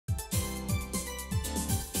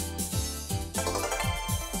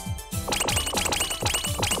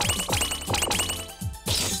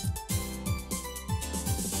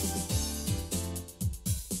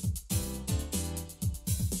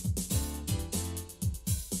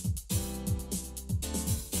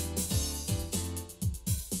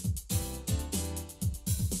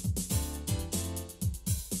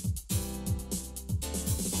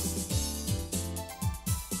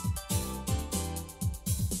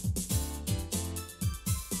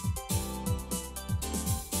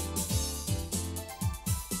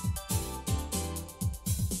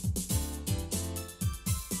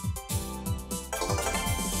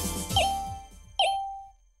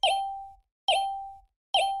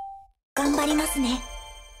頑張りますね。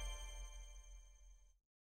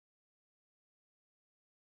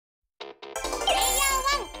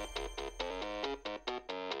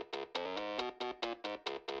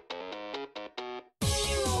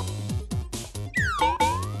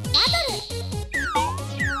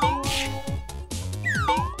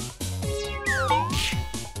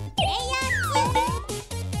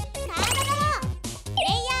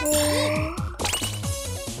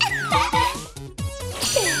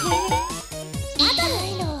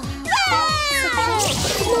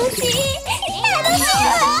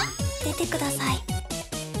出てください。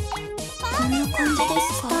こんな感じで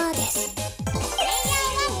すか？スターです。そ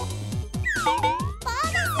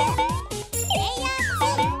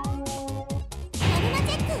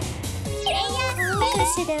うか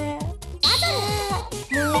しら。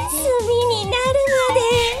もう罪になるまで。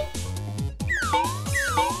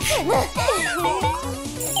こんなちっぽ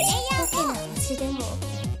けな星でも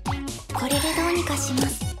これでどうにかしま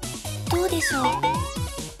す。どうでしょう。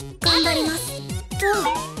頑張ります。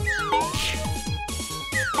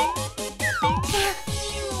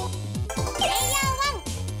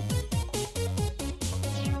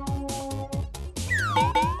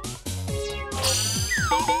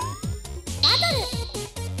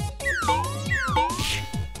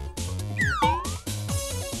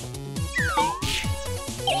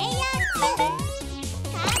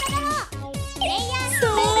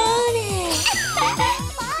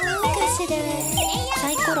サ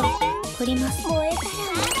イコロ振ります。燃えたら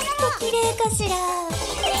もっと綺麗かしら。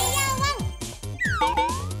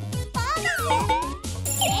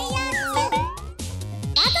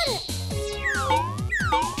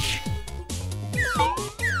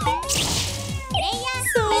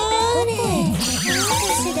そうね。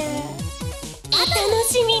お楽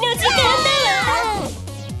しみの時間だわ。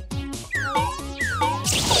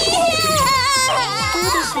どう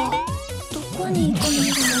でしょう。どこに行くの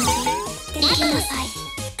かな。出てきなさい。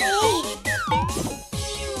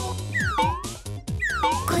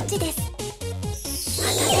こっちです。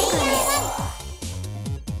畑君です。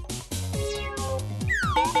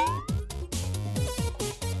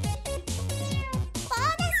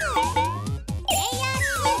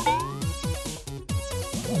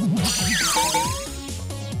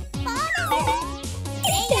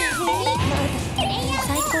サ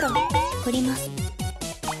イコロ振ります。ど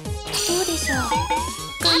うでしょう。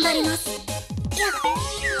頑張ります。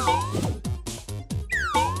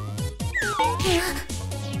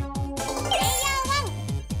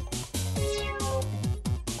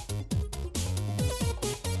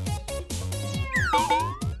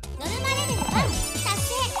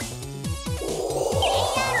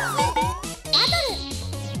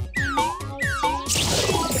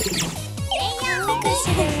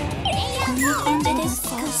こんな感じですか？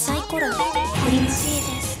サイコロ振ります。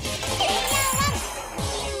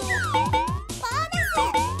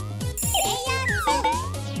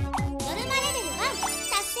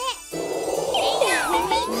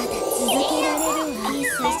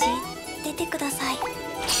出てください。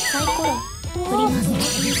サイコロ振ります。い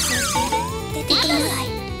い数字出てください。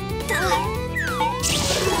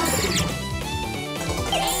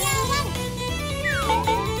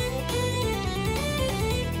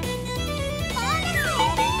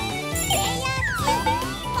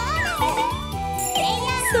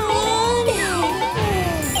そうね。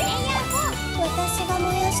私が燃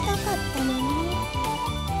やしたかったのに。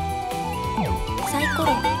サイコロ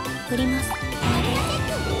振ります。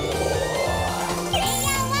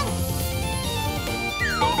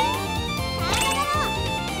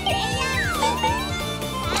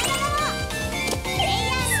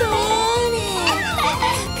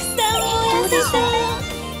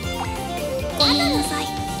ごめんなさい。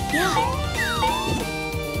やあ。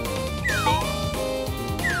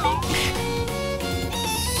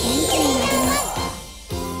元気になります。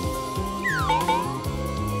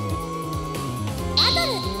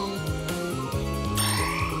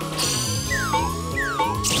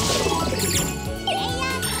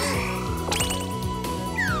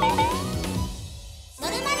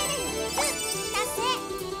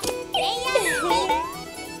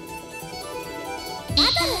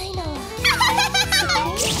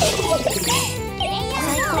サ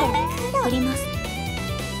イコロ振ります。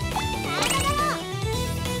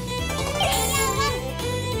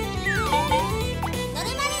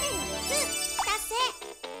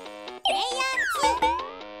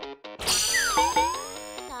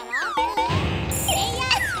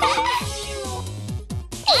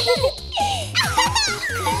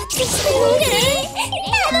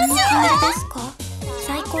ですか？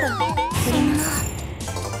サイコロ振ります。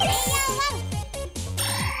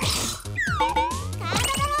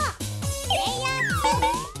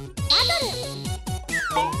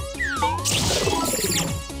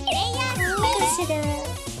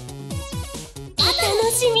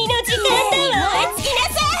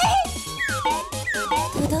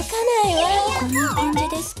ないわ。こんな感じ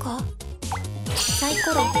ですか？サイ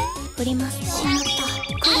コロ振ります。しまった。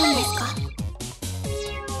来るんですか？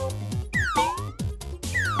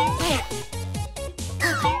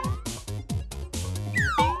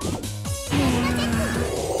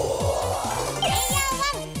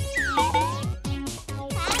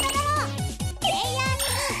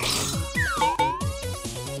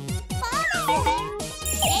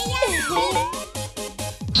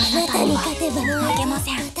あなたに勝てば負けま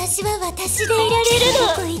せん。私は私でいられるの。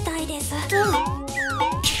すごく痛いです。素敵。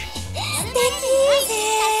全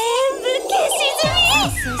部消し済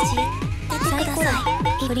み。数字出てください。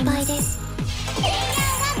いっぱいです。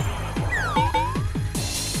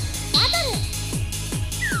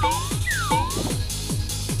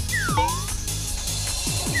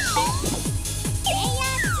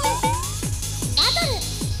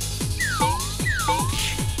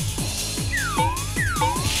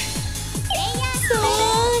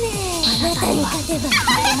あなたに勝てば負け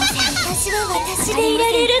ません。私は私でいら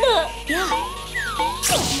れるの。いや、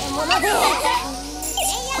こんなもので。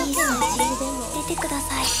いい数字でも出てくださ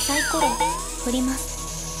い。サイコロ振ります。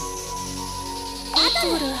バト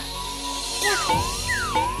ル。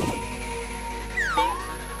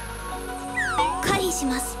狩りし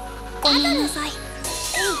ます。ごめんなさい。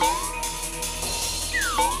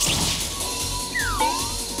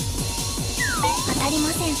当たり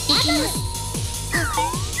ません。行きます。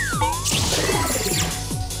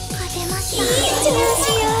勝てました。いい調子よ。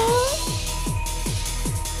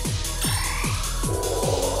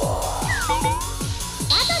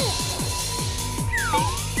バトル。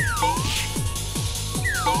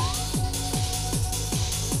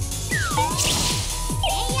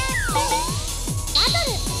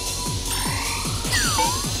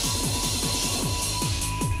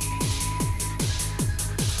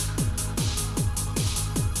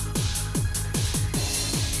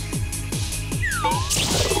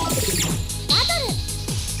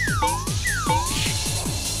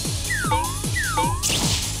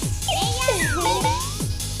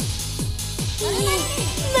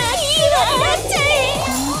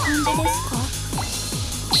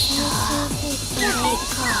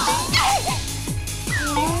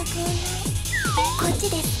こっち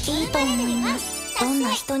です。いいと思います。どん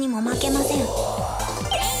な人にも負けません。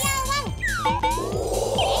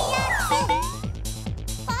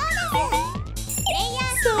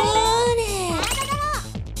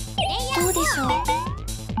どうでしょう。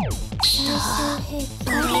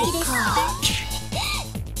攻撃です。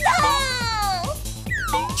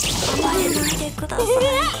暴れないでください。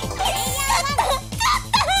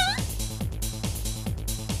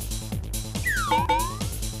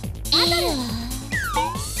いいわ。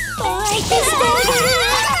お相手してあげる。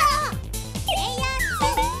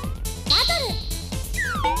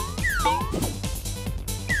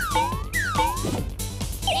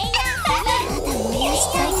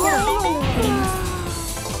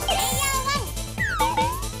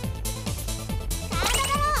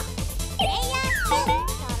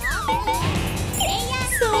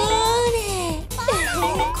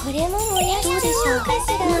これも燃やしそうでしょうかし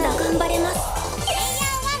ら。まだ頑張れます。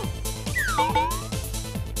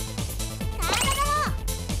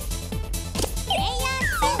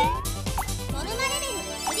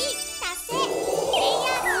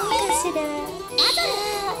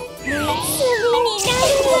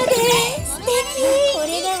こ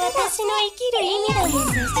れが私の生きる意味だもん。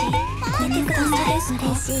これでください。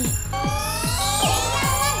嬉しい。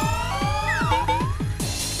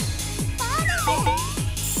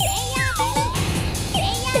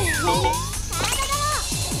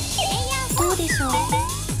どうでしょう。こ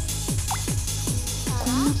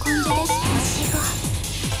んな感じです。星が。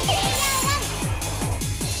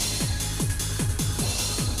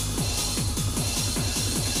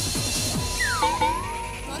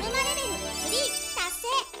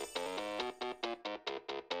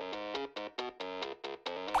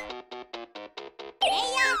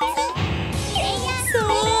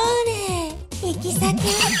行き先は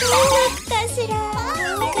どうかしら。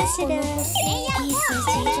いい数字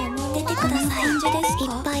出てください。いっ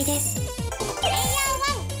ぱいです。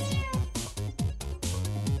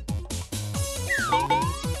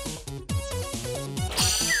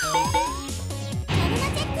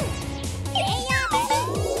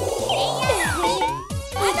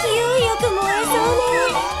勢いよく燃えそうね。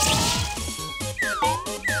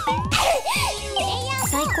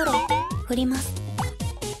サイコロ振ります。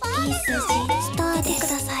いい数字スターでくだ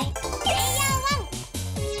さい。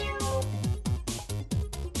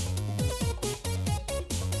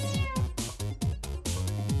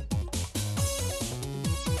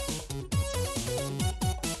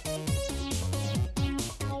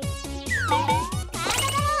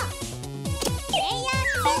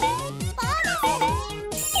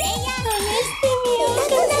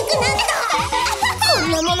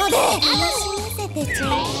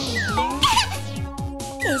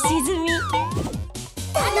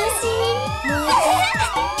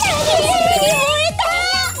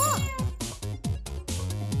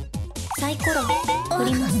サイコロ振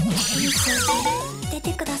ります。いい数字出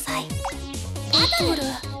てください。バトル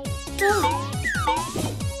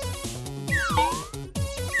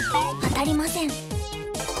当たりません。ど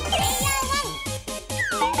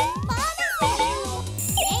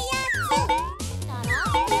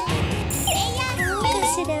うか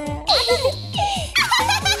しら。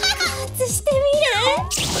外してみる。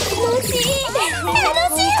楽しい。楽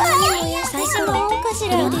しいわ。最初のどうかし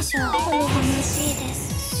ら。どうでしょう。楽しいで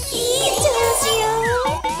す。いい調子よ。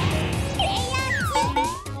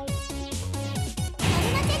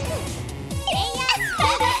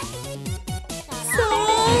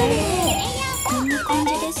こんな感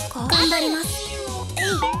じですか。頑張ります。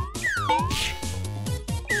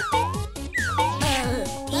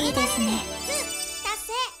いいですね。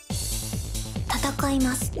戦い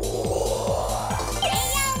ます。ど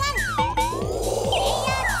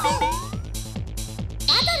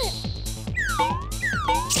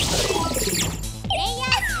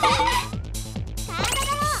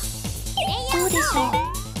うでしょう。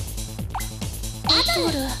バ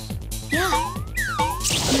トルやなん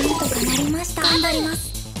とかなりました。頑張りま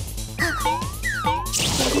す。や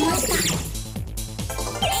りました。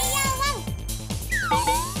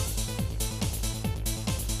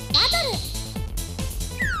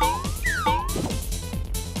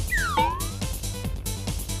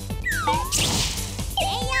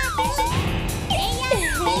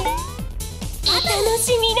楽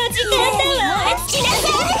しみの時間だよ。つきなさ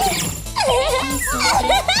い。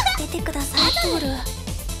出てください。バトル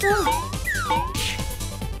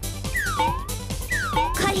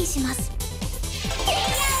狩りします。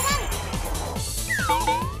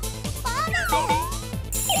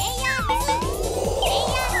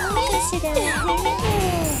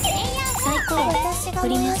サイコロ振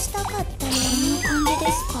りました。こんな感じ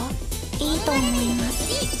ですか。いいと思いま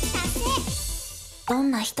す。ど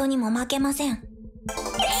んな人にも負けません。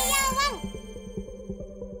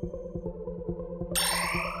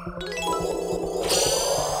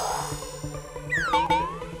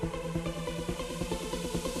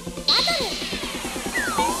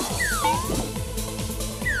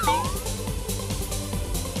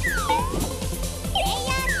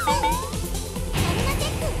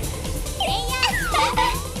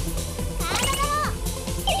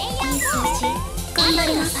頑張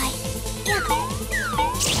りなさい。なん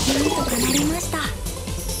とかなりました。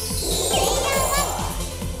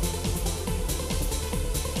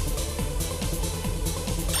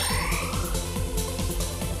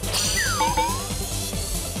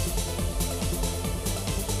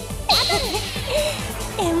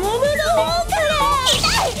獲物の方から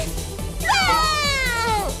痛い。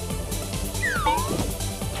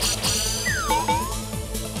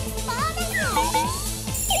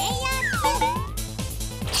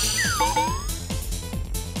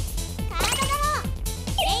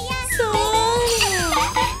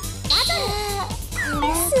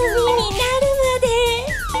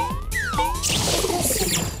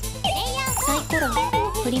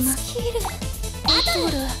振ります。バ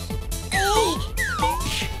トル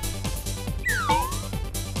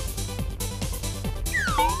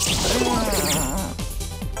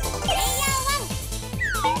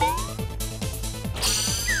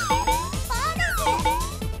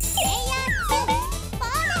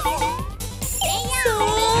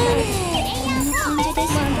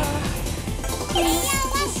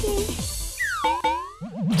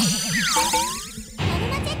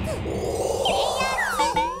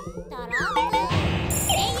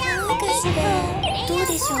どう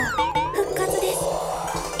でしょう。復活です。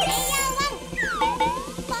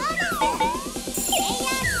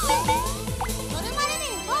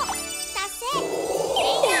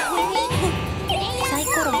サイ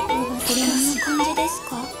コロ振ります。こんな感じです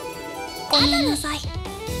か。ごめんなさい。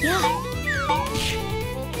やあ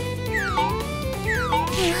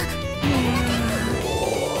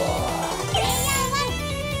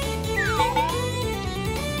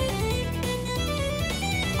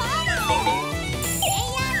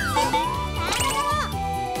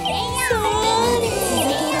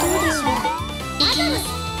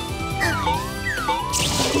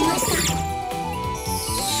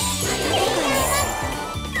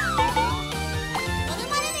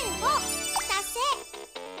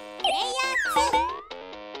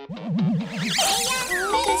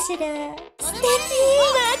素敵。真っ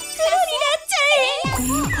黒になっちゃえ。こ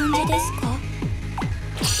んな感じですか。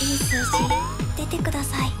いい数字出てくだ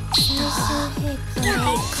さい。最終兵器か。バ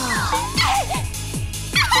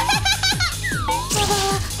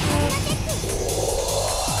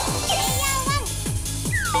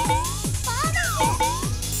バ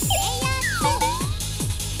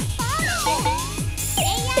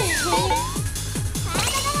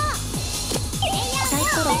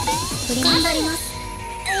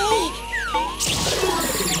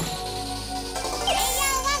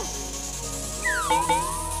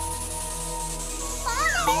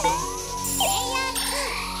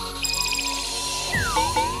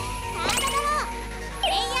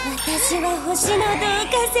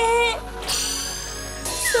せん。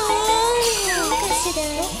そうかしら。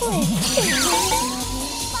どこへ行くの？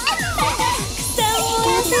たくさん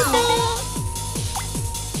燃やせそう。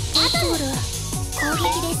イコール攻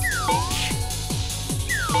撃です。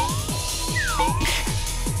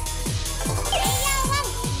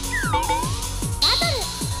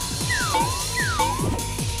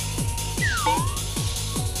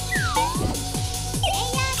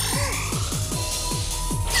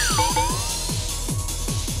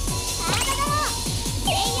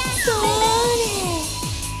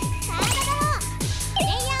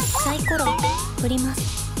サイコロ振ります。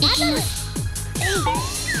いきます。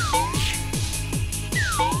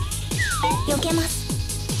避けます。